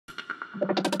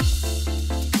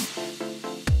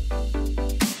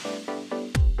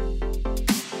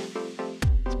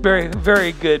Very,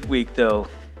 very good week, though.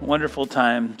 Wonderful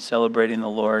time celebrating the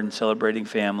Lord and celebrating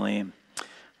family.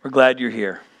 We're glad you're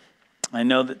here. I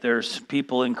know that there's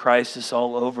people in crisis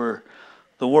all over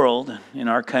the world, in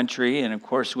our country, and of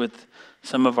course with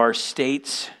some of our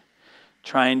states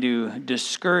trying to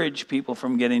discourage people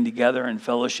from getting together and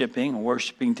fellowshipping,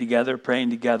 worshiping together, praying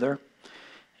together.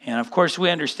 And of course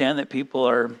we understand that people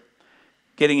are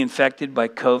getting infected by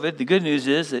COVID. The good news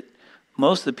is that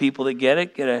most of the people that get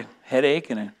it get a headache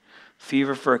and a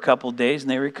fever for a couple of days and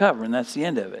they recover, and that's the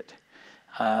end of it.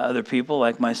 Other people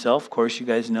like myself, of course, you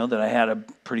guys know that I had a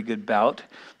pretty good bout.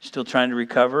 Still trying to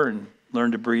recover and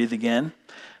learn to breathe again.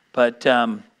 But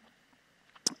I'm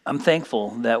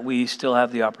thankful that we still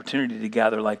have the opportunity to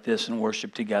gather like this and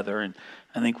worship together, and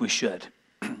I think we should.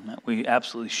 We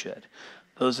absolutely should.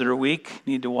 Those that are weak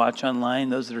need to watch online.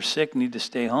 Those that are sick need to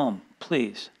stay home,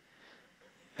 please.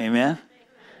 Amen?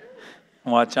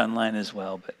 Watch online as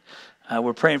well. But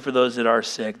we're praying for those that are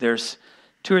sick. There's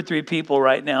 2 or 3 people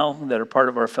right now that are part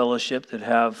of our fellowship that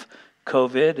have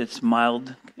COVID. It's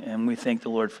mild, and we thank the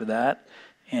Lord for that.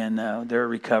 And they're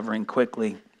recovering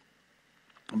quickly.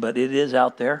 But it is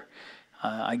out there.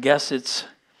 I guess it's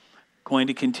going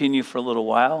to continue for a little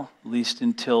while, at least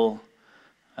until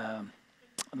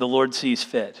the Lord sees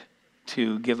fit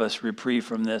to give us reprieve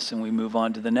from this and we move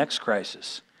on to the next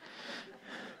crisis.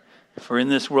 For in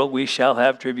this world we shall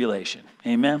have tribulation.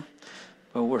 Amen?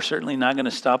 But we're certainly not going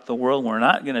to stop the world. We're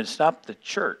not going to stop the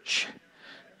church.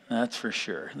 That's for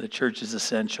sure. The church is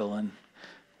essential, and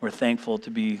we're thankful to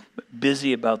be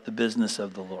busy about the business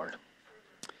of the Lord.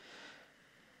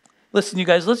 Listen, you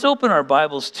guys, let's open our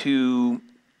Bibles to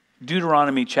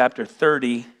Deuteronomy chapter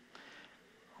 30,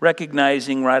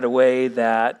 recognizing right away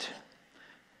that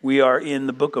we are in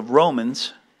the book of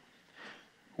Romans.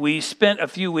 We spent a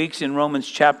few weeks in Romans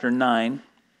chapter 9.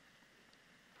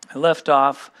 I left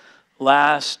off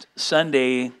last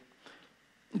Sunday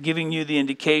giving you the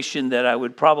indication that I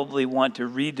would probably want to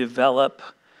redevelop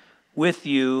with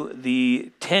you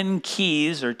the 10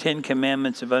 keys or 10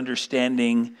 commandments of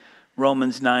understanding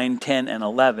Romans 9, 10, and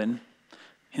 11.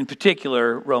 In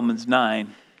particular, Romans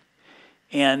 9.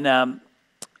 And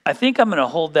I think I'm going to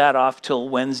hold that off till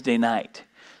Wednesday night.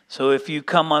 So if you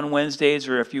come on Wednesdays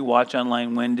or if you watch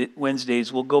online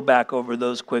Wednesdays, we'll go back over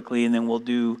those quickly and then we'll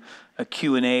do a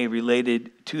Q&A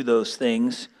related to those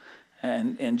things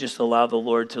and just allow the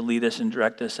Lord to lead us and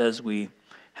direct us as we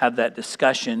have that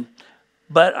discussion.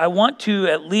 But I want to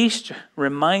at least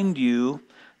remind you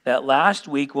that last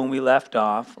week when we left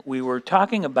off, we were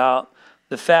talking about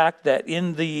the fact that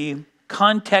in the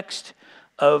context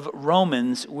of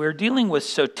Romans, we're dealing with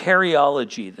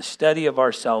soteriology, the study of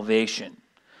our salvation.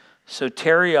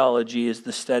 Soteriology is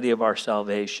the study of our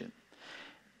salvation.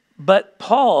 But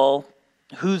Paul,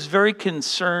 who's very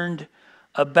concerned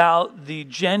about the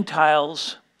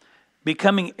Gentiles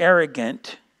becoming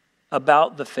arrogant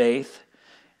about the faith,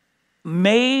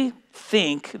 may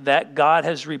think that God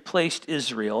has replaced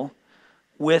Israel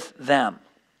with them.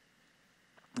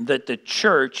 That the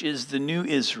church is the new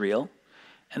Israel,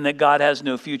 and that God has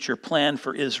no future plan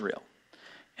for Israel.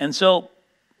 And so,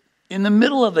 in the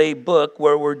middle of a book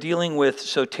where we're dealing with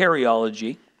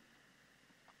soteriology,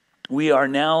 we are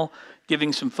now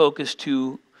giving some focus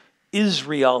to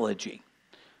Israelology.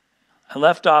 I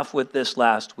left off with this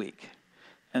last week.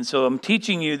 And so I'm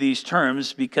teaching you these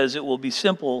terms because it will be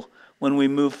simple when we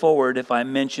move forward. If I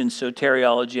mention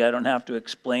soteriology, I don't have to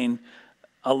explain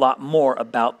a lot more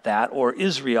about that. Or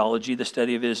Israelology, the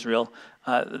study of Israel,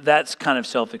 that's kind of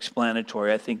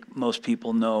self-explanatory. I think most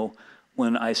people know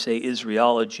when I say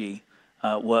Israelology,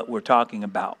 what we're talking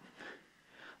about.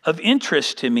 Of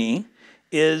interest to me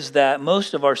is that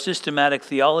most of our systematic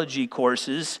theology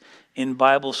courses in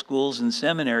Bible schools and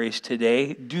seminaries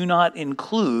today do not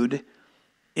include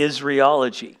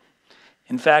Israelology.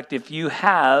 In fact, if you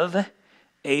have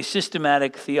a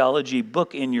systematic theology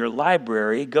book in your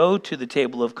library, go to the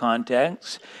table of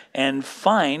contents and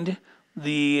find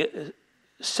the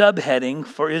subheading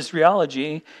for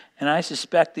Israelology, and I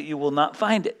suspect that you will not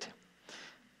find it.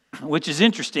 Which is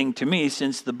interesting to me,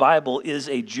 since the Bible is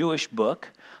a Jewish book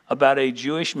about a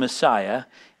Jewish Messiah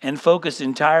and focused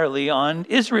entirely on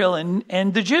Israel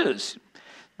and the Jews.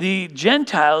 The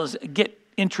Gentiles get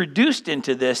introduced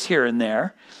into this here and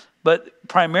there, but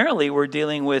primarily we're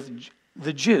dealing with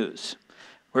the Jews.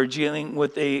 We're dealing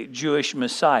with a Jewish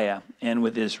Messiah and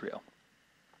with Israel.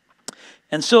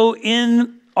 And so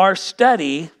in our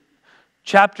study,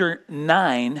 chapter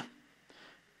 9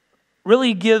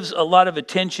 really gives a lot of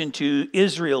attention to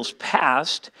Israel's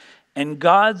past and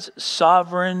God's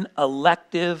sovereign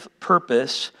elective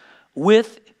purpose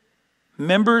with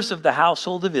members of the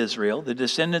household of Israel, the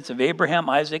descendants of Abraham,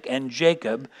 Isaac, and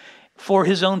Jacob, for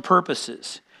his own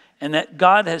purposes. And that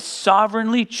God has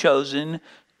sovereignly chosen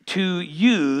to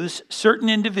use certain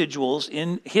individuals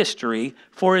in history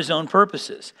for his own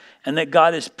purposes. And that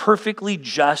God is perfectly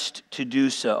just to do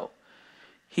so.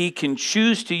 He can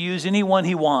choose to use anyone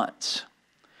he wants.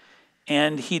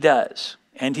 And he does.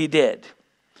 And he did.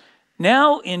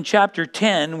 Now in chapter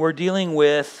 10, we're dealing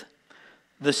with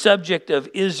the subject of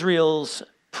Israel's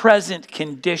present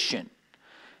condition.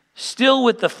 Still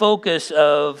with the focus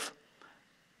of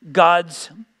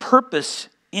God's purpose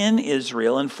in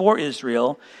Israel and for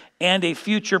Israel and a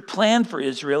future plan for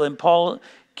Israel. And Paul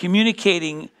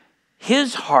communicating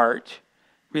his heart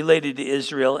related to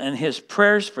Israel and his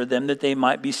prayers for them that they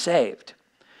might be saved.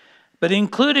 But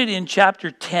included in chapter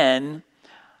 10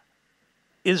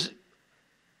 is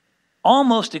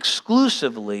almost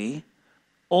exclusively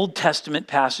Old Testament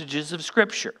passages of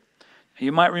Scripture.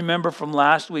 You might remember from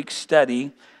last week's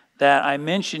study that I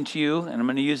mentioned to you, and I'm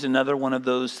going to use another one of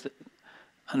those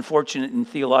unfortunate in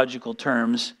theological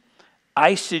terms,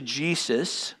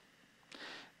 eisegesis.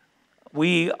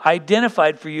 We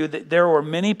identified for you that there were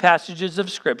many passages of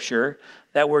Scripture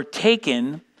that were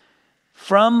taken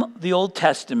from the Old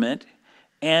Testament,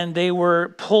 and they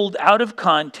were pulled out of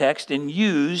context and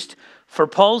used for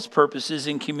Paul's purposes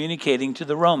in communicating to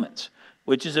the Romans,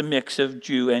 which is a mix of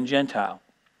Jew and Gentile.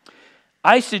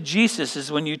 Eisegesis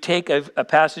is when you take a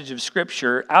passage of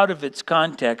Scripture out of its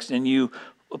context and you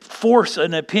force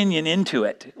an opinion into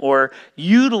it or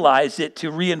utilize it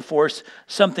to reinforce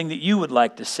something that you would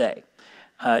like to say.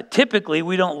 Typically,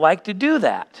 we don't like to do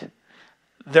that.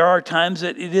 There are times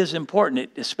that it is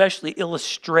important, especially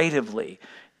illustratively.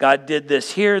 God did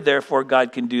this here, therefore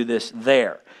God can do this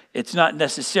there. It's not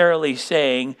necessarily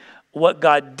saying what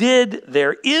God did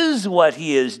there is what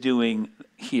he is doing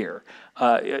here.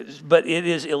 But it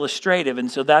is illustrative. And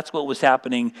so that's what was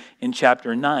happening in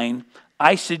chapter 9,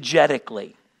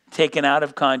 eisegetically, taken out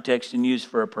of context and used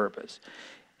for a purpose.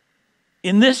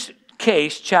 In this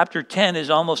case, chapter 10 is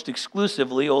almost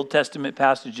exclusively Old Testament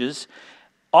passages,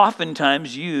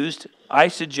 oftentimes used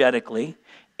eisegetically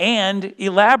and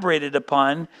elaborated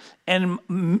upon, and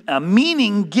a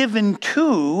meaning given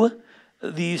to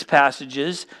these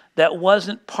passages that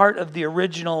wasn't part of the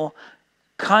original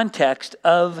context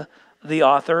of the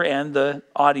author and the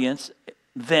audience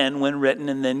then when written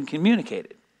and then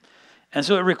communicated. And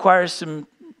so it requires some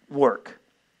work.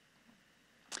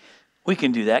 We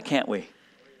can do that, can't we?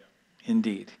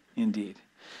 Indeed, indeed.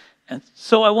 And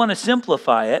so I want to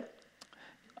simplify it.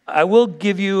 I will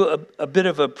give you a bit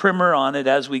of a primer on it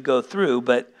as we go through,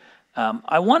 but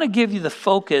I want to give you the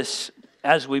focus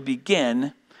as we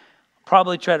begin,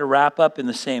 probably try to wrap up in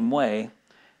the same way,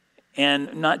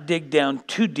 and not dig down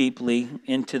too deeply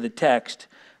into the text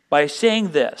by saying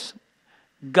this.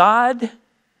 God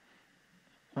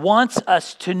wants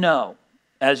us to know,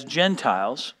 as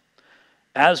Gentiles,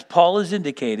 as Paul is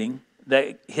indicating,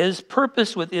 that his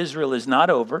purpose with Israel is not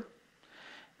over,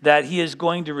 that he is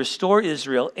going to restore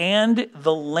Israel and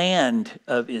the land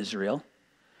of Israel,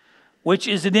 which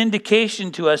is an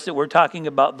indication to us that we're talking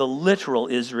about the literal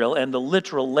Israel and the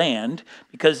literal land,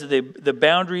 because of the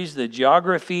boundaries, the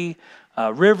geography,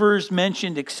 rivers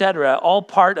mentioned, etc., all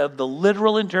part of the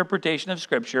literal interpretation of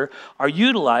Scripture are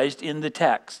utilized in the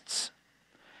texts.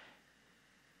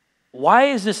 Why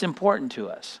is this important to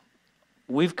us?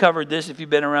 We've covered this. If you've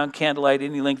been around Candlelight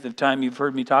any length of time, you've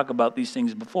heard me talk about these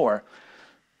things before.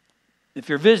 If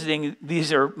you're visiting,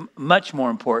 these are much more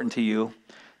important to you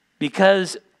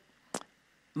because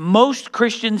most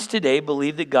Christians today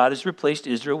believe that God has replaced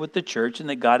Israel with the church and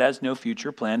that God has no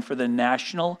future plan for the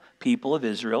national people of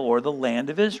Israel or the land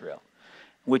of Israel,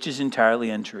 which is entirely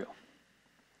untrue.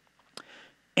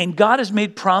 And God has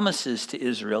made promises to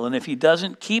Israel, and if he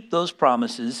doesn't keep those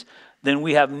promises, then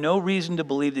we have no reason to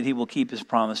believe that he will keep his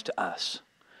promise to us.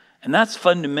 And that's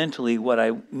fundamentally what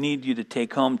I need you to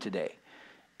take home today.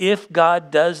 If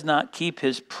God does not keep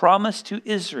his promise to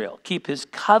Israel, keep his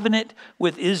covenant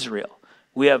with Israel,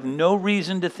 we have no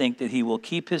reason to think that he will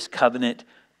keep his covenant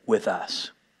with us.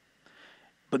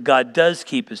 But God does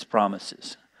keep his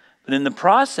promises. But in the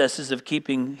processes of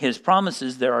keeping his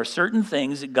promises, there are certain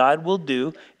things that God will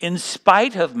do in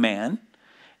spite of man,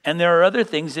 and there are other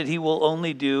things that he will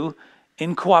only do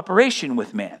in cooperation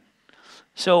with man.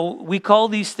 So we call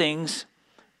these things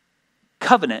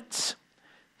covenants.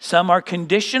 Some are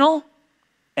conditional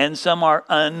and some are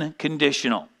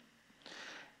unconditional.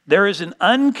 There is an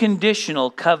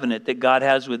unconditional covenant that God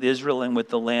has with Israel and with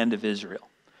the land of Israel.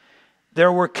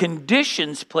 There were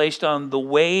conditions placed on the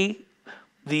way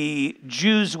the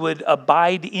Jews would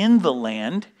abide in the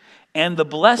land and the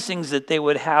blessings that they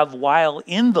would have while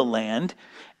in the land,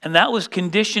 and that was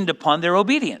conditioned upon their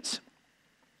obedience.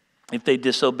 If they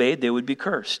disobeyed, they would be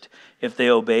cursed. If they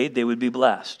obeyed, they would be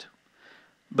blessed.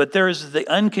 But there is the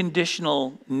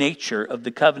unconditional nature of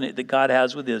the covenant that God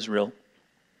has with Israel.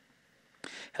 It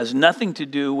has nothing to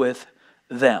do with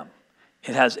them.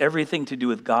 It has everything to do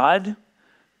with God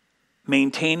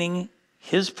maintaining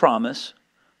his promise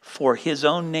for his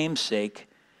own name's sake,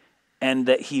 and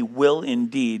that he will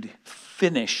indeed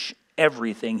finish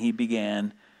everything he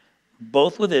began,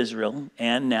 both with Israel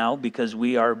and now, because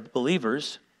we are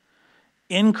believers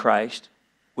in Christ,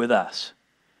 with us.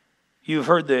 You've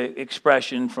heard the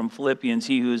expression from Philippians,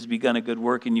 he who has begun a good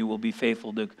work in you will be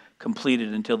faithful to complete it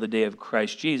until the day of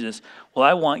Christ Jesus. Well,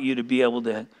 I want you to be able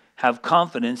to have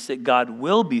confidence that God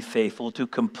will be faithful to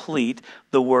complete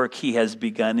the work he has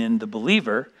begun in the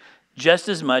believer, just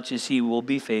as much as he will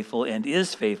be faithful and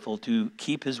is faithful to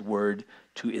keep his word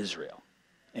to Israel.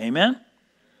 Amen?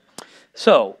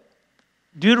 So,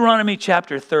 Deuteronomy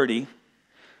chapter 30,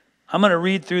 I'm going to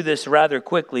read through this rather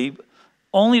quickly,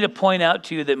 only to point out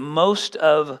to you that most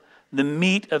of the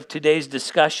meat of today's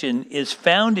discussion is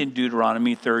found in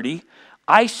Deuteronomy 30,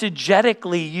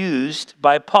 eisegetically used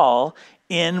by Paul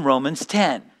in Romans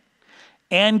 10,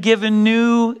 and given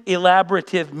new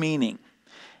elaborative meaning.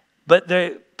 But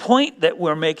the point that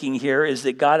we're making here is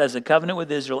that God has a covenant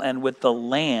with Israel and with the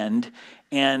land,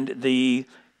 and the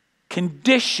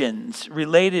conditions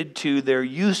related to their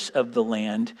use of the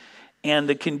land, and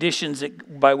the conditions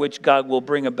by which God will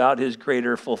bring about his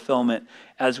greater fulfillment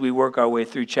as we work our way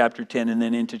through chapter 10 and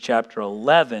then into chapter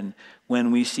 11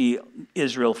 when we see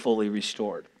Israel fully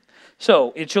restored.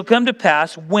 So, it shall come to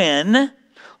pass when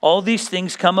all these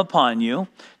things come upon you.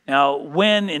 Now,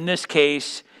 when in this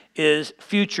case is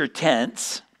future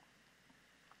tense,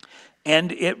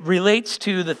 and it relates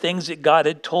to the things that God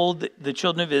had told the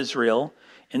children of Israel,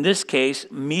 in this case,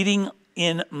 meeting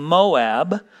in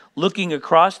Moab, looking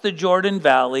across the Jordan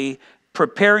Valley,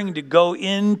 preparing to go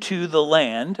into the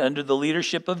land under the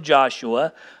leadership of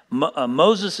Joshua.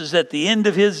 Moses is at the end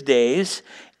of his days,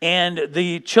 and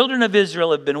the children of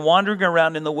Israel have been wandering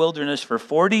around in the wilderness for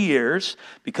 40 years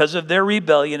because of their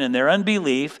rebellion and their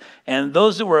unbelief, and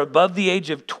those that were above the age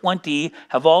of 20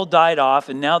 have all died off,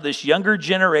 and now this younger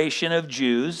generation of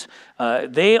Jews,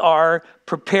 they are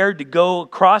prepared to go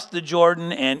across the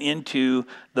Jordan and into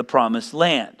the promised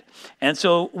land. And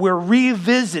so we're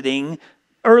revisiting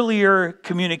earlier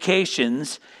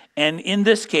communications, and in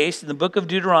this case, in the book of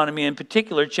Deuteronomy, in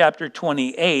particular, chapter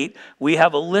 28, we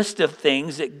have a list of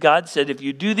things that God said, if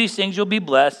you do these things, you'll be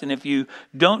blessed, and if you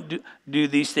don't do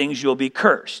these things, you'll be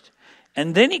cursed.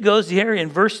 And then he goes here in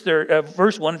verse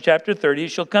 1 of chapter 30, it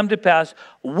shall come to pass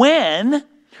when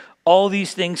all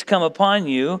these things come upon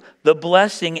you, the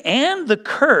blessing and the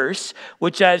curse,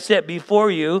 which I have set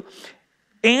before you,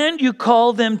 and you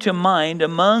call them to mind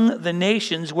among the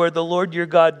nations where the Lord your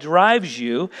God drives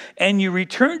you, and you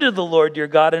return to the Lord your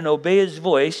God and obey his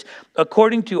voice,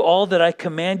 according to all that I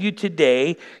command you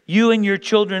today, you and your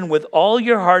children with all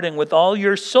your heart and with all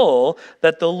your soul,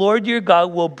 that the Lord your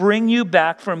God will bring you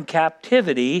back from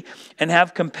captivity and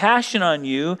have compassion on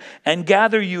you and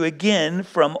gather you again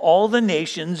from all the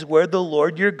nations where the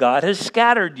Lord your God has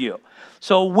scattered you.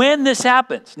 So when this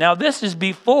happens, now this is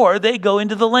before they go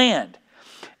into the land.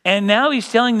 And now he's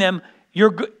telling them,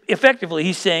 effectively,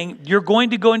 he's saying, you're going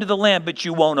to go into the land, but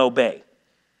you won't obey.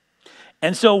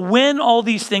 And so when all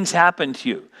these things happen to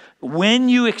you, when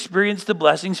you experience the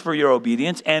blessings for your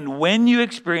obedience, and when you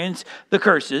experience the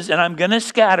curses, and I'm going to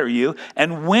scatter you,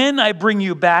 and when I bring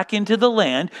you back into the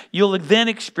land, you'll then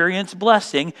experience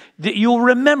blessing, that you'll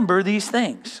remember these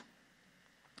things.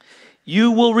 You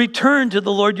will return to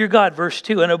the Lord your God, verse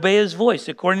 2, and obey his voice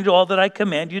according to all that I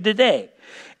command you today.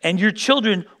 And your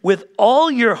children with all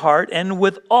your heart and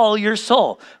with all your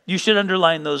soul. You should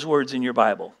underline those words in your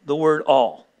Bible. The word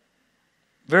all.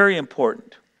 Very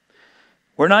important.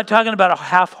 We're not talking about a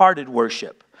half-hearted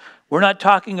worship. We're not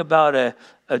talking about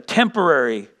a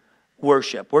temporary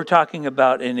worship. We're talking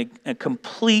about a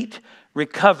complete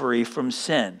recovery from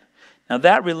sin. Now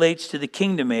that relates to the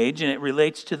kingdom age, and it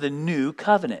relates to the new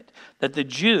covenant that the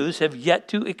Jews have yet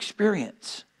to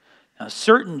experience. Now,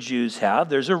 certain Jews have.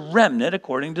 There's a remnant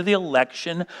according to the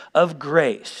election of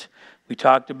grace. We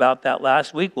talked about that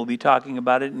last week. We'll be talking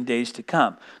about it in days to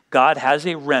come. God has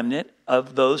a remnant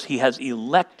of those he has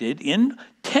elected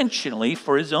intentionally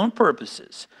for his own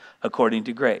purposes, according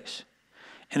to grace.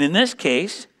 And in this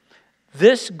case,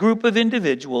 this group of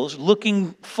individuals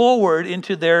looking forward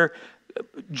into their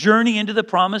journey into the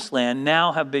promised land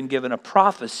now have been given a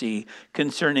prophecy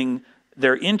concerning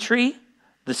their entry,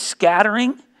 the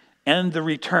scattering, and the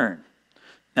return.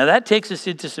 Now that takes us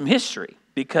into some history,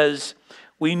 because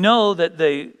we know that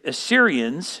the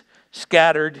Assyrians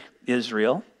scattered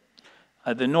Israel,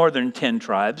 the northern 10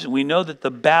 tribes. We know that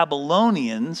the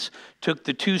Babylonians took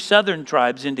the 2 southern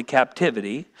tribes into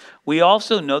captivity. We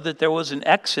also know that there was an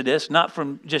exodus, not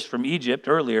just from Egypt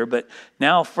earlier, but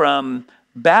now from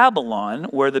Babylon,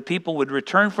 where the people would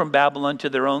return from Babylon to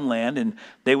their own land, and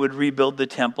they would rebuild the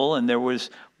temple, and there was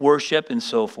worship and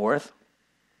so forth.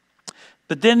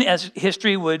 But then as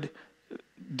history would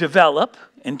develop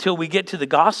until we get to the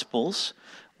Gospels,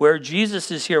 where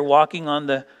Jesus is here walking on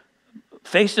the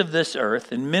face of this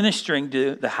earth and ministering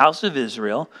to the house of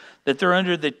Israel, that they're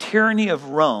under the tyranny of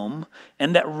Rome,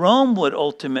 and that Rome would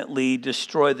ultimately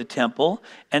destroy the temple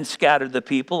and scatter the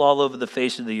people all over the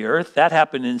face of the earth. That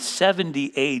happened in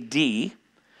 70 AD.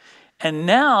 And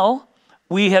now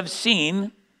we have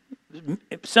seen,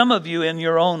 some of you in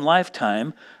your own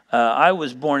lifetime, I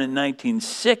was born in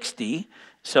 1960,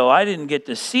 so I didn't get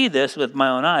to see this with my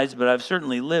own eyes, but I've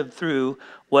certainly lived through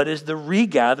what is the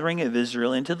regathering of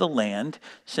Israel into the land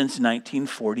since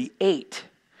 1948.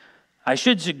 I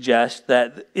should suggest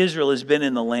that Israel has been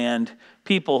in the land,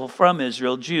 people from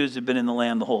Israel, Jews, have been in the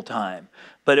land the whole time,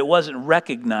 but it wasn't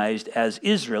recognized as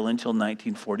Israel until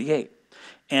 1948.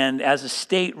 And as a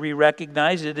state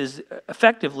re-recognized, it is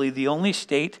effectively the only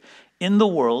state in the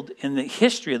world, in the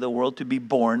history of the world, to be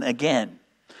born again.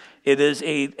 It is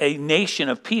a nation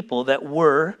of people that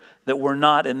were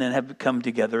not, and then have come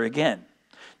together again.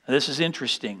 Now, this is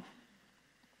interesting.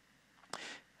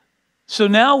 So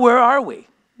now where are we?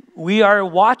 We are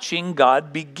watching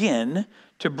God begin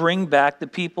to bring back the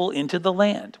people into the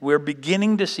land. We're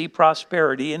beginning to see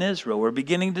prosperity in Israel. We're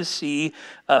beginning to see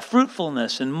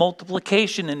fruitfulness and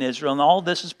multiplication in Israel. And all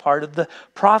this is part of the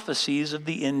prophecies of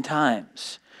the end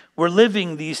times. We're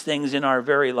living these things in our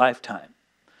very lifetime.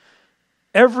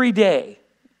 Every day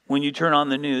when you turn on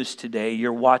the news today,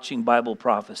 you're watching Bible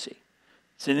prophecy.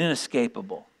 It's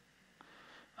inescapable.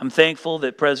 I'm thankful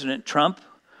that President Trump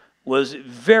was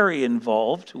very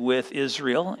involved with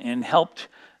Israel and helped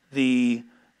the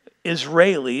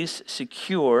Israelis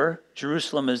secure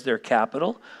Jerusalem as their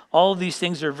capital. All of these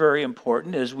things are very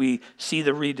important as we see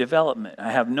the redevelopment.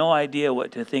 I have no idea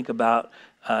what to think about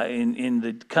in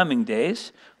the coming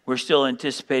days. We're still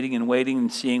anticipating and waiting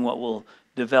and seeing what will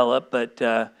develop, but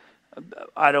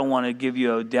I don't want to give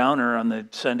you a downer on the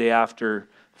Sunday after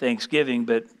Thanksgiving,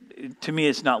 but to me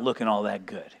it's not looking all that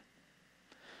good.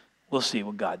 We'll see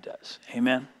what God does.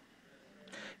 Amen?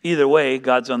 Either way,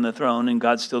 God's on the throne, and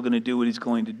God's still going to do what he's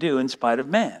going to do in spite of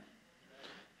man.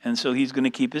 And so he's going to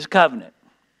keep his covenant.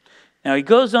 Now he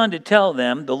goes on to tell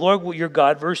them, the Lord your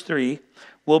God, verse 3,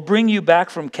 will bring you back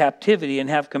from captivity and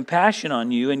have compassion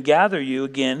on you and gather you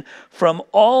again from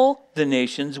all the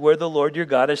nations where the Lord your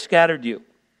God has scattered you.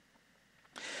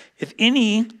 If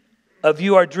any of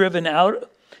you are driven out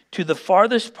to the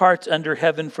farthest parts under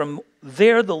heaven, from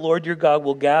there the Lord your God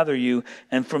will gather you,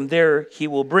 and from there he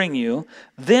will bring you.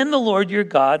 Then the Lord your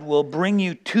God will bring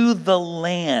you to the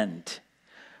land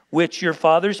which your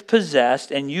fathers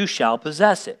possessed, and you shall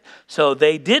possess it. So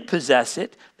they did possess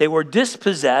it, they were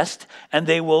dispossessed, and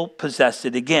they will possess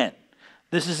it again.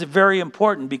 This is very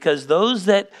important, because those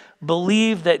that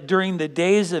believe that during the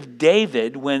days of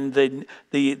David, when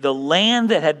the land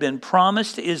that had been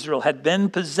promised to Israel had been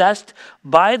possessed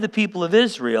by the people of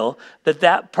Israel,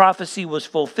 that prophecy was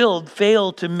fulfilled,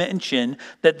 failed to mention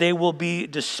that they will be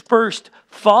dispersed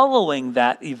following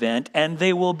that event, and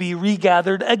they will be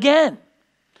regathered again.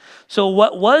 So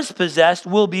what was possessed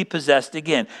will be possessed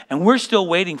again. And we're still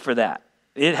waiting for that.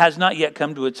 It has not yet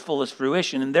come to its fullest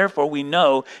fruition, and therefore we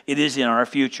know it is in our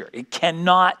future. It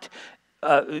cannot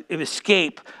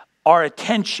escape our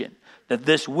attention that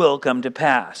this will come to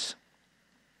pass.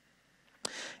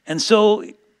 And so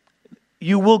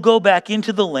you will go back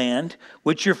into the land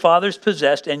which your fathers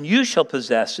possessed, and you shall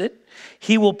possess it.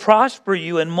 He will prosper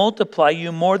you and multiply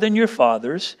you more than your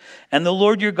fathers, and the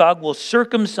Lord your God will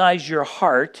circumcise your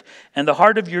heart and the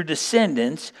heart of your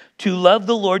descendants to love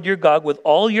the Lord your God with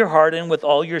all your heart and with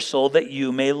all your soul, that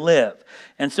you may live.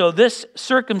 And so this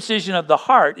circumcision of the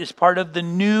heart is part of the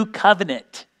new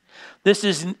covenant. This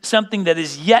is something that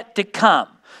is yet to come.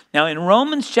 Now in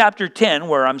Romans chapter 10,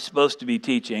 where I'm supposed to be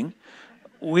teaching,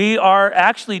 we are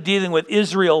actually dealing with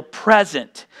Israel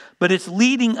present, but it's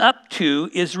leading up to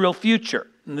Israel future.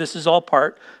 And this is all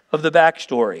part of the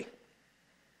backstory.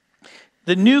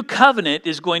 The new covenant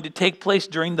is going to take place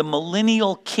during the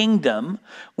millennial kingdom,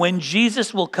 when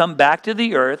Jesus will come back to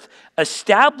the earth,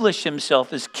 establish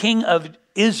himself as king of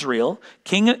Israel,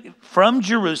 from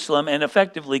Jerusalem, and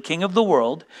effectively king of the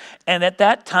world. And at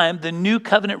that time, the new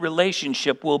covenant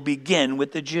relationship will begin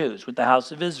with the Jews, with the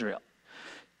house of Israel.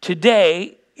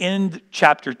 Today, in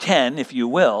chapter 10, if you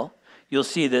will, you'll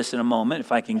see this in a moment,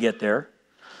 if I can get there,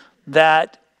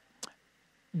 that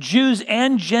Jews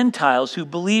and Gentiles who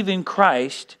believe in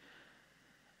Christ,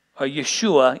 or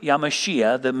Yeshua,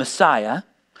 Yamashia, the Messiah,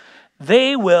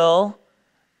 they will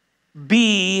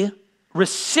be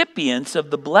recipients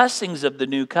of the blessings of the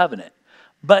new covenant,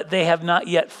 but they have not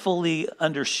yet fully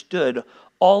understood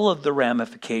all of the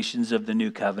ramifications of the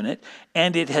new covenant,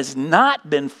 and it has not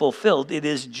been fulfilled. It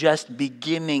is just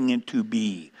beginning to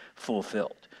be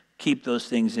fulfilled. Keep those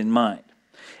things in mind.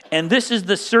 And this is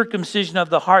the circumcision of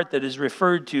the heart that is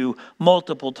referred to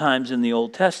multiple times in the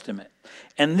Old Testament.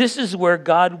 And this is where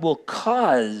God will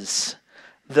cause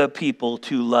the people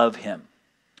to love him.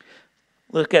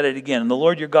 Look at it again. The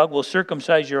Lord your God will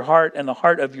circumcise your heart and the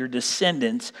heart of your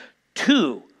descendants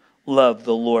to love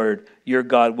the Lord your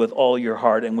God with all your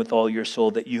heart and with all your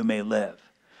soul, that you may live.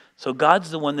 So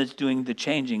God's the one that's doing the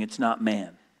changing. It's not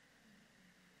man.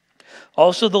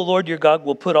 Also, the Lord your God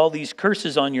will put all these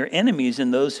curses on your enemies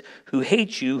and those who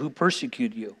hate you, who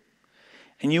persecute you.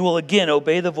 And you will again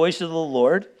obey the voice of the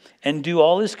Lord and do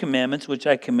all his commandments, which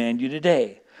I command you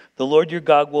today. The Lord your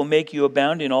God will make you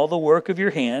abound in all the work of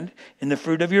your hand, in the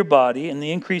fruit of your body, in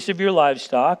the increase of your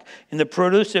livestock, in the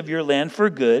produce of your land for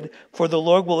good. For the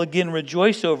Lord will again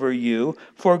rejoice over you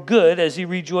for good, as he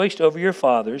rejoiced over your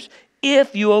fathers,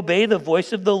 if you obey the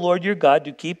voice of the Lord your God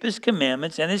to keep his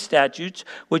commandments and his statutes,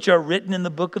 which are written in the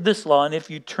book of this law, and if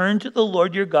you turn to the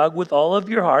Lord your God with all of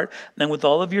your heart and with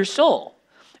all of your soul.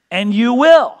 And you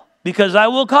will, because I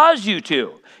will cause you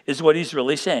to, is what he's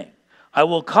really saying. I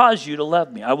will cause you to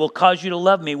love me. I will cause you to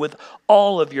love me with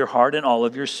all of your heart and all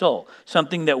of your soul.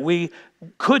 Something that we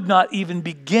could not even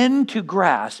begin to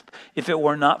grasp if it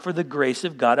were not for the grace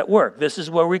of God at work. This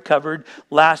is where we covered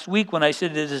last week when I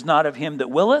said it is not of him that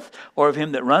willeth or of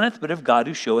him that runneth, but of God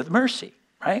who showeth mercy,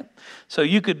 right? So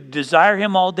you could desire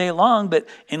him all day long, but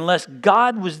unless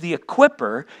God was the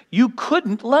equipper, you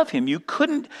couldn't love him. You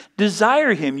couldn't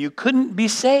desire him. You couldn't be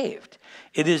saved.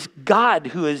 It is God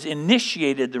who has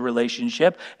initiated the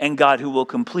relationship and God who will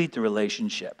complete the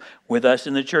relationship with us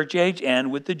in the church age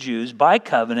and with the Jews by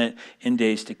covenant in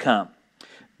days to come.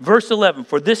 Verse 11,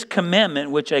 for this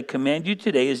commandment which I command you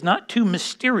today is not too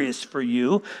mysterious for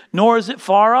you, nor is it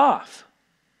far off.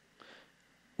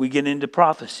 We get into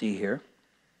prophecy here.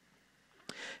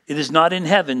 It is not in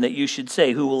heaven that you should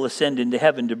say, who will ascend into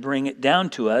heaven to bring it down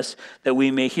to us that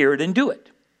we may hear it and do it.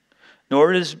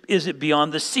 Nor is it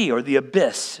beyond the sea or the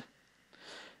abyss.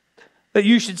 But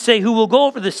you should say, who will go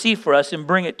over the sea for us and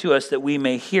bring it to us that we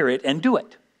may hear it and do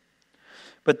it.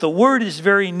 But the word is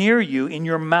very near you, in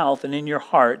your mouth and in your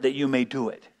heart, that you may do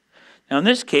it. Now in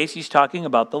this case, he's talking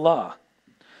about the law.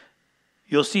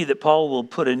 You'll see that Paul will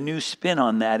put a new spin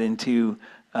on that to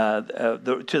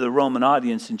the Roman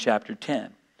audience in chapter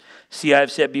 10. See, I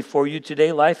have set before you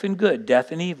today life and good,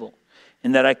 death and evil.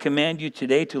 And that I command you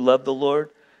today to love the Lord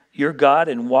your God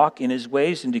and walk in his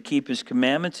ways and to keep his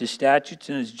commandments, his statutes,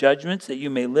 and his judgments, that you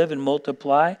may live and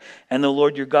multiply. And the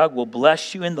Lord your God will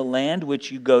bless you in the land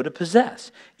which you go to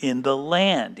possess. In the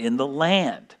land, in the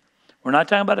land. We're not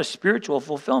talking about a spiritual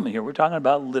fulfillment here. We're talking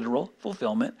about literal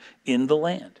fulfillment in the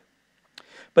land.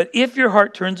 But if your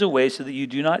heart turns away so that you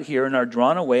do not hear and are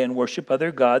drawn away and worship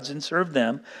other gods and serve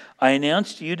them, I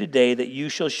announce to you today that you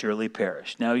shall surely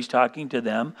perish. Now he's talking to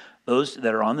them, those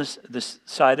that are on this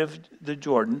side of the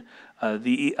Jordan,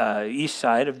 the east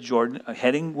side of Jordan,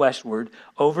 heading westward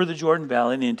over the Jordan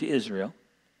Valley and into Israel.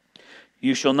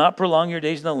 You shall not prolong your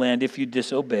days in the land if you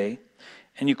disobey.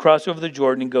 And you cross over the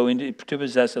Jordan and go into to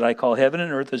possess it. I call heaven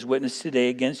and earth as witness today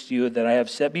against you that I have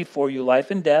set before you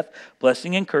life and death,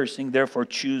 blessing and cursing. Therefore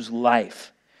choose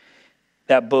life,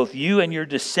 that both you and your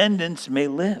descendants may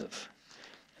live,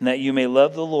 and that you may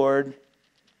love the Lord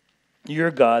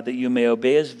your God, that you may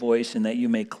obey his voice, and that you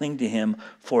may cling to him,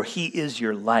 for he is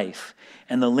your life,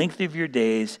 and the length of your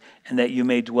days, and that you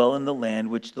may dwell in the land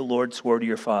which the Lord swore to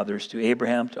your fathers, to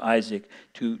Abraham, to Isaac,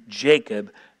 to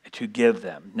Jacob, to give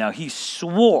them. Now he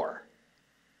swore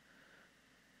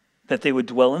that they would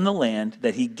dwell in the land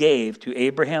that he gave to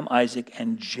Abraham, Isaac,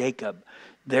 and Jacob,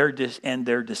 their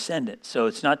descendants. So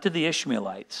it's not to the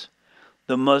Ishmaelites.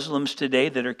 The Muslims today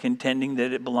that are contending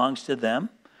that it belongs to them,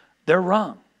 they're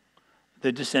wrong.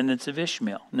 The descendants of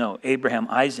Ishmael. No, Abraham,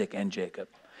 Isaac, and Jacob.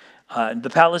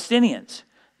 The Palestinians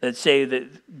that say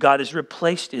that God has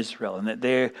replaced Israel and that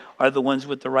they are the ones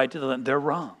with the right to the land, they're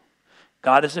wrong.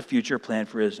 God has a future plan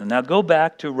for Israel. Now go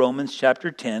back to Romans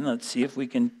chapter 10. Let's see if we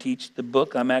can teach the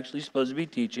book I'm actually supposed to be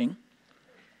teaching.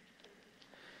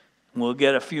 We'll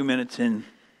get a few minutes in.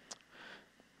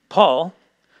 Paul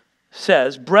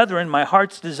says, "Brethren, my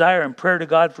heart's desire and prayer to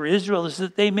God for Israel is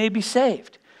that they may be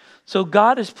saved." So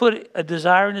God has put a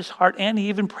desire in his heart, and he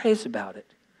even prays about it.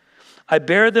 "I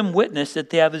bear them witness that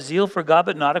they have a zeal for God,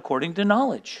 but not according to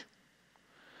knowledge.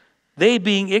 They,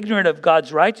 being ignorant of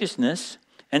God's righteousness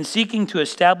and seeking to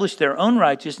establish their own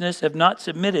righteousness, have not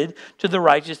submitted to the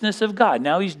righteousness of God."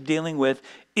 Now he's dealing with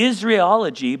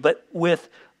Israelology, but with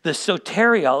the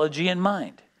soteriology in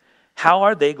mind. How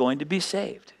are they going to be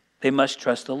saved? They must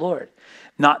trust the Lord,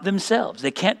 not themselves.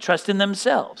 They can't trust in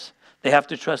themselves. They have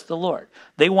to trust the Lord.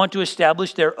 They want to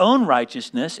establish their own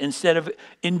righteousness instead of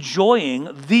enjoying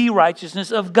the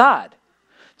righteousness of God.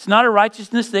 It's not a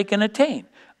righteousness they can attain.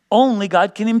 Only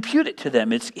God can impute it to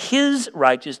them. It's his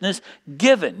righteousness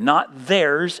given, not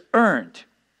theirs earned.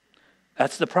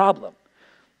 That's the problem.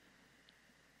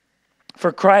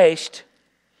 For Christ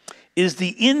is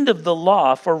the end of the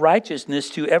law for righteousness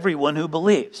to everyone who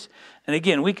believes. And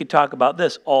again, we could talk about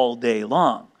this all day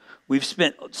long. We've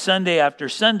spent Sunday after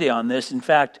Sunday on this. In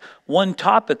fact, one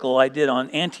topical I did on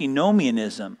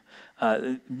antinomianism,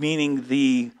 meaning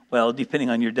depending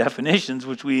on your definitions,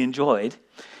 which we enjoyed,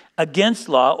 against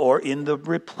law or in the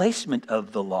replacement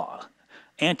of the law.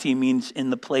 Anti means in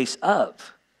the place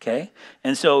of, okay?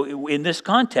 And so in this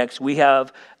context, we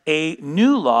have a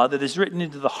new law that is written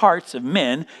into the hearts of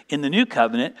men in the new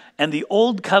covenant, and the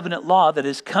old covenant law that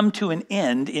has come to an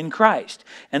end in Christ.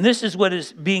 And this is what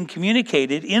is being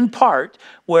communicated in part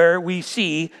where we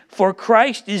see, for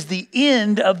Christ is the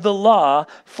end of the law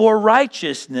for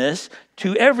righteousness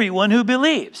to everyone who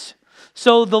believes.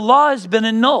 So the law has been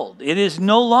annulled. It is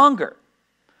no longer.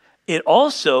 It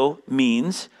also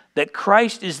means that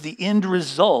Christ is the end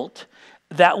result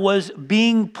that was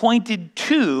being pointed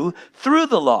to through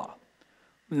the law.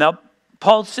 Now,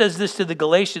 Paul says this to the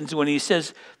Galatians when he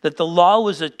says that the law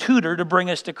was a tutor to bring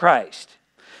us to Christ.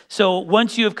 So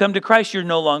once you have come to Christ, you're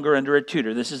no longer under a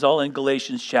tutor. This is all in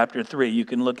Galatians chapter 3. You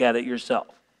can look at it yourself.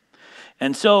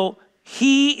 And so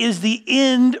he is the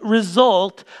end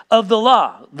result of the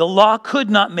law. The law could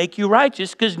not make you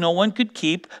righteous because no one could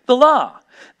keep the law.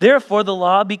 Therefore, the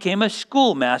law became a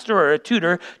schoolmaster or a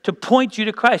tutor to point you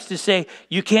to Christ, to say,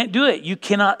 you can't do it. You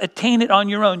cannot attain it on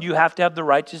your own. You have to have the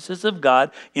righteousness of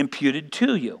God imputed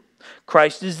to you.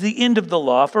 Christ is the end of the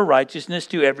law for righteousness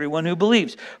to everyone who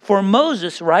believes. For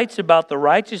Moses writes about the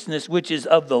righteousness which is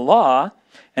of the law,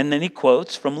 and then he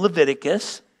quotes from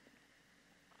Leviticus,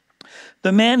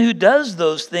 "The man who does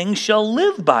those things shall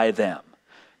live by them."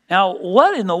 Now,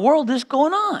 what in the world is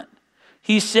going on?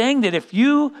 He's saying that if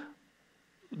you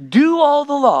do all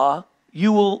the law,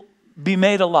 you will be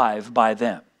made alive by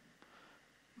them.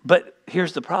 But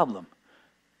here's the problem.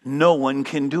 No one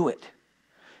can do it.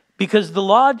 Because the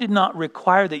law did not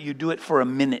require that you do it for a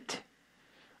minute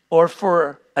or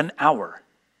for an hour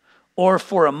or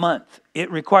for a month.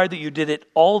 It required that you did it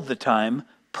all the time,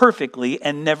 perfectly,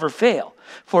 and never fail.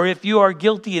 For if you are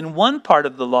guilty in one part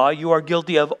of the law, you are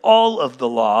guilty of all of the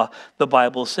law, the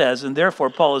Bible says. And therefore,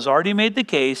 Paul has already made the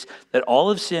case that all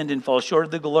have sinned and fall short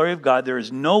of the glory of God. There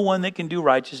is no one that can do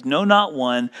righteous, no, not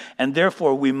one. And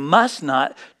therefore, we must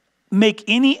not make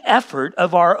any effort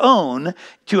of our own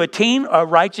to attain a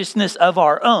righteousness of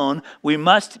our own. We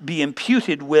must be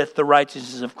imputed with the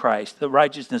righteousness of Christ, the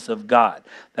righteousness of God.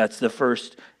 That's the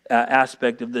first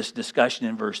aspect of this discussion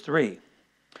in verse 3.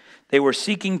 They were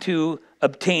seeking to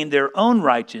obtain their own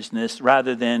righteousness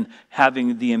rather than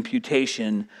having the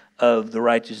imputation of the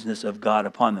righteousness of God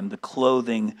upon them, the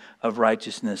clothing of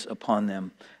righteousness upon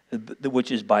them, which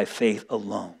is by faith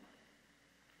alone.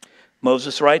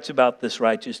 Moses writes about this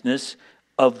righteousness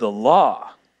of the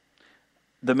law.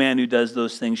 The man who does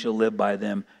those things shall live by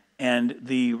them. And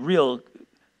the real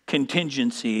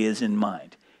contingency is in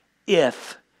mind.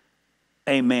 If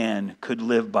a man could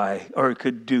live by, or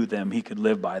could do them, he could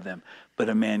live by them, but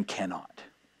a man cannot.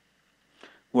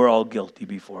 We're all guilty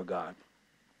before God.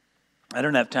 I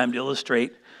don't have time to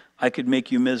illustrate. I could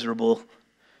make you miserable,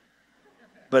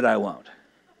 but I won't.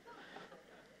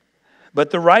 But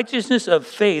the righteousness of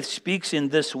faith speaks in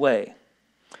this way.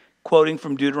 Quoting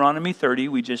from Deuteronomy 30,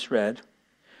 we just read,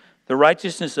 the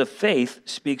righteousness of faith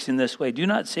speaks in this way. Do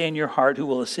not say in your heart, who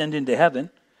will ascend into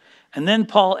heaven? And then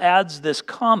Paul adds this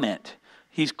comment.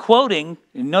 He's quoting,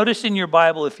 notice in your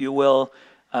Bible, if you will,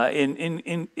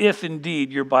 if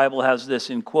indeed your Bible has this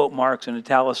in quote marks and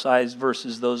italicized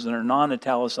versus those that are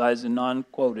non-italicized and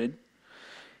non-quoted,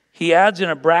 he adds in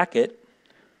a bracket,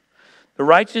 the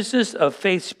righteousness of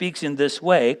faith speaks in this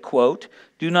way, quote,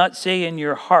 do not say in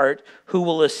your heart who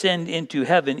will ascend into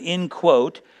heaven, in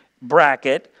quote,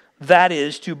 bracket, that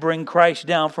is to bring Christ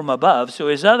down from above. So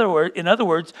in other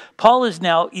words, Paul is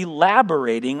now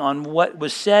elaborating on what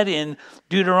was said in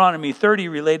Deuteronomy 30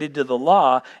 related to the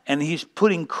law, and he's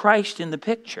putting Christ in the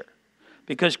picture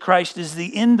because Christ is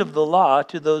the end of the law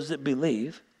to those that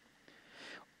believe.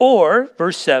 Or,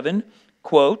 verse 7,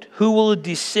 quote, who will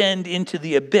descend into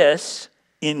the abyss,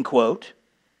 end quote,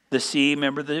 the sea.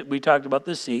 Remember that we talked about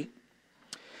the sea.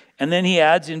 And then he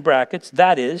adds in brackets,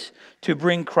 that is, to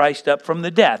bring Christ up from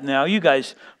the dead. Now, you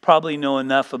guys probably know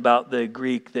enough about the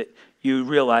Greek that you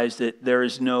realize that there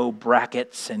is no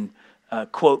brackets and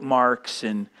quote marks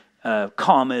and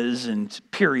commas and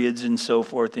periods and so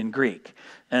forth in Greek.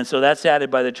 And so that's added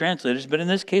by the translators, but in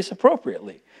this case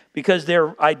appropriately, because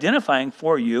they're identifying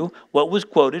for you what was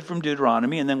quoted from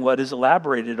Deuteronomy and then what is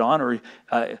elaborated on or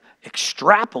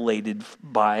extrapolated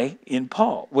by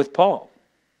with Paul.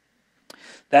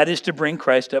 That is to bring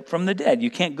Christ up from the dead. You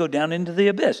can't go down into the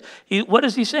abyss. What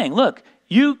is he saying? Look,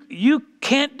 you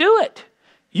can't do it.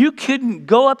 You couldn't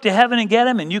go up to heaven and get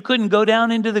him, and you couldn't go down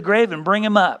into the grave and bring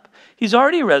him up. He's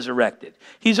already resurrected.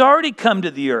 He's already come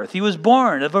to the earth. He was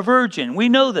born of a virgin. We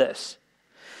know this.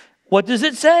 What does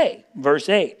it say? Verse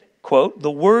 8, quote,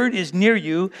 the word is near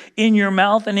you, in your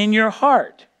mouth and in your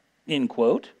heart, end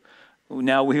quote.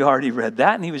 Now, we already read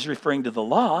that, and he was referring to the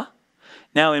law.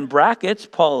 Now, in brackets,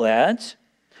 Paul adds,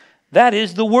 that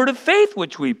is the word of faith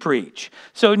which we preach.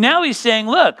 So now he's saying,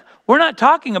 look, we're not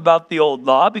talking about the old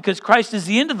law because Christ is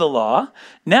the end of the law.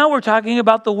 Now we're talking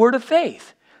about the word of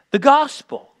faith, the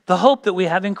gospel, the hope that we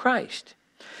have in Christ.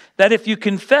 That if you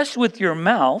confess with your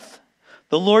mouth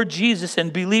the Lord Jesus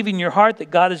and believe in your heart that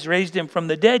God has raised him from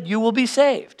the dead, you will be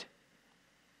saved.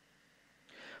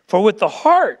 For with the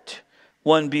heart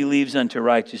one believes unto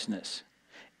righteousness,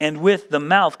 and with the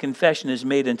mouth confession is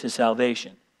made unto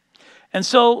salvation. And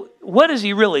so, what is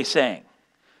he really saying?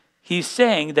 He's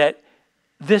saying that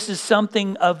this is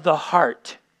something of the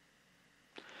heart.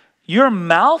 Your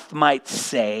mouth might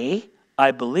say,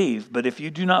 I believe, but if you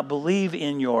do not believe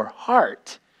in your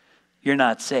heart, you're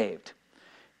not saved.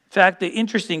 In fact, the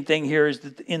interesting thing here is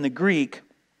that in the Greek,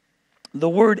 the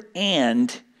word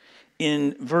and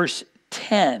in verse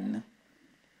 10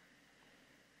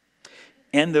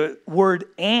 and the word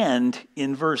and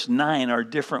in verse 9 are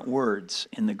different words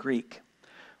in the Greek.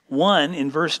 One,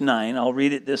 in verse 9, I'll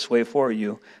read it this way for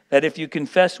you, that if you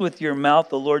confess with your mouth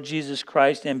the Lord Jesus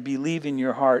Christ and believe in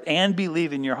your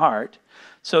heart,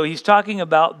 so he's talking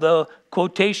about the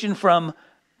quotation from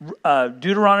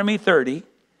Deuteronomy 30,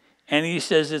 and he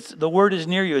says the word is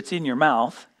near you, it's in your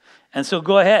mouth, and so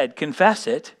go ahead, confess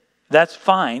it, that's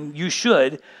fine, you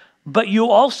should, but you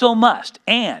also must,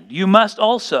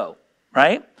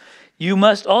 right? You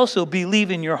must also believe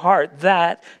in your heart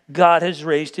that God has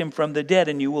raised him from the dead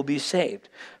and you will be saved.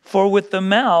 For with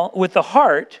the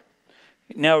heart,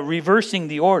 now reversing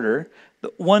the order,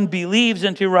 one believes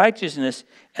unto righteousness,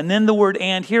 and then the word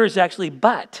and here is actually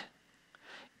but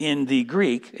in the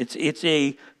Greek. It's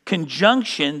a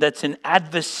conjunction that's an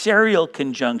adversarial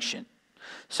conjunction.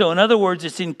 So in other words,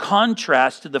 it's in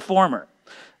contrast to the former.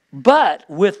 But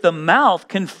with the mouth,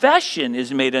 confession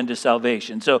is made unto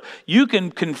salvation. So you can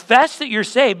confess that you're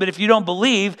saved, but if you don't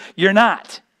believe, you're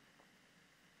not.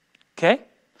 Okay?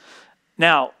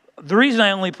 Now, the reason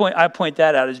I point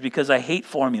that out is because I hate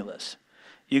formulas.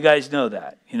 You guys know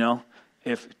that,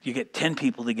 If you get 10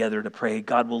 people together to pray,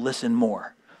 God will listen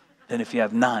more than if you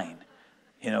have 9.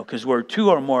 Because where 2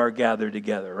 or more are gathered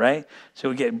together, right? So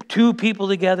we get 2 people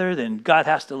together, then God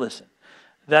has to listen.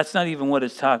 That's not even what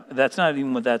that's not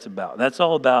even what that's about. That's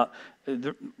all about,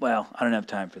 well, I don't have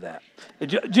time for that.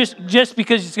 Just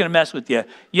because it's going to mess with you.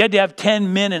 You had to have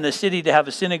 10 men in a city to have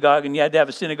a synagogue, and you had to have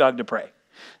a synagogue to pray.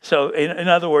 So in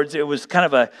other words, it was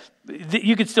kind of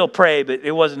you could still pray, but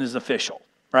it wasn't as official,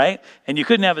 right? And you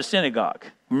couldn't have a synagogue.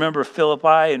 Remember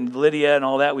Philippi and Lydia and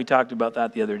all that? We talked about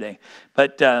that the other day.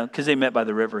 But because they met by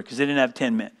the river, because they didn't have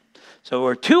 10 men. So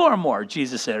where 2 or more,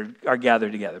 Jesus said, are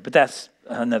gathered together. But that's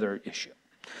another issue.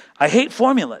 I hate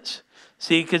formulas.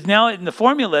 See, because now in the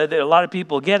formula that a lot of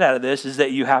people get out of this is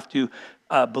that you have to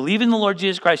believe in the Lord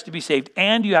Jesus Christ to be saved,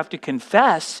 and you have to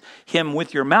confess him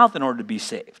with your mouth in order to be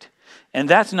saved. And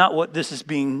that's not what what's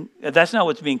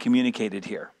being communicated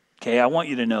here. Okay, I want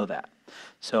you to know that.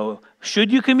 So,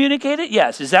 should you communicate it?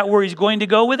 Yes. Is that where he's going to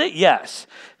go with it? Yes.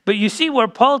 But you see where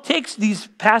Paul takes these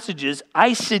passages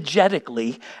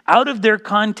eisegetically out of their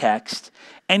context,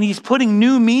 and he's putting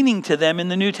new meaning to them in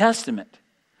the New Testament.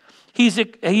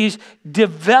 He's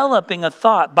developing a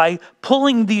thought by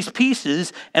pulling these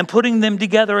pieces and putting them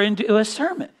together into a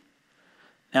sermon.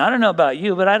 Now, I don't know about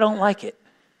you, but I don't like it.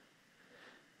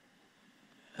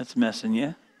 That's messing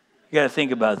you. You got to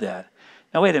think about that.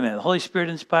 Now, wait a minute. The Holy Spirit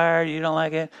inspired, you don't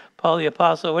like it? Paul the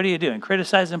Apostle, what are you doing?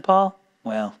 Criticizing Paul?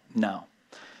 Well, no.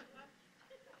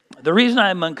 The reason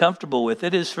I'm uncomfortable with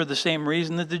it is for the same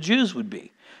reason that the Jews would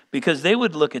be. Because they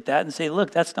would look at that and say,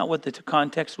 look, that's not what the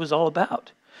context was all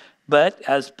about. But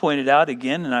as pointed out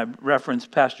again, and I referenced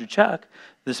Pastor Chuck,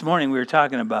 this morning we were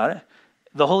talking about it,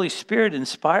 the Holy Spirit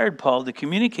inspired Paul to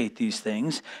communicate these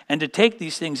things and to take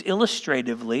these things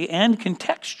illustratively and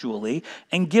contextually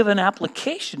and give an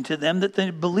application to them that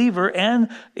the believer and,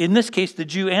 in this case, the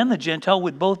Jew and the Gentile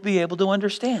would both be able to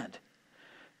understand.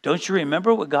 Don't you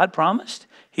remember what God promised?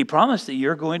 He promised that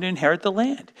you're going to inherit the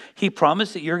land. He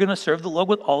promised that you're going to serve the Lord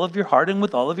with all of your heart and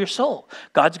with all of your soul.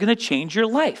 God's going to change your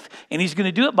life, and he's going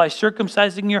to do it by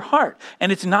circumcising your heart. And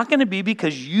it's not going to be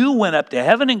because you went up to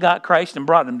heaven and got Christ and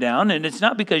brought him down, and it's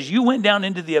not because you went down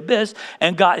into the abyss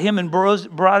and got him and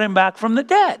brought him back from the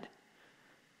dead.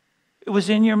 It was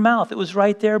in your mouth. It was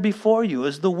right there before you. It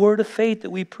was the word of faith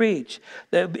that we preach,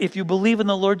 that if you believe in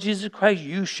the Lord Jesus Christ,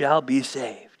 you shall be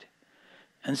saved.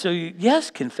 And so, yes,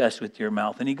 confess with your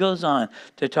mouth. And he goes on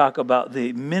to talk about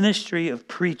the ministry of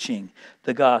preaching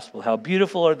the gospel. How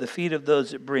beautiful are the feet of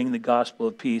those that bring the gospel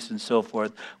of peace and so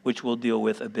forth, which we'll deal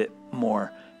with a bit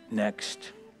more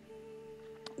next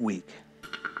week.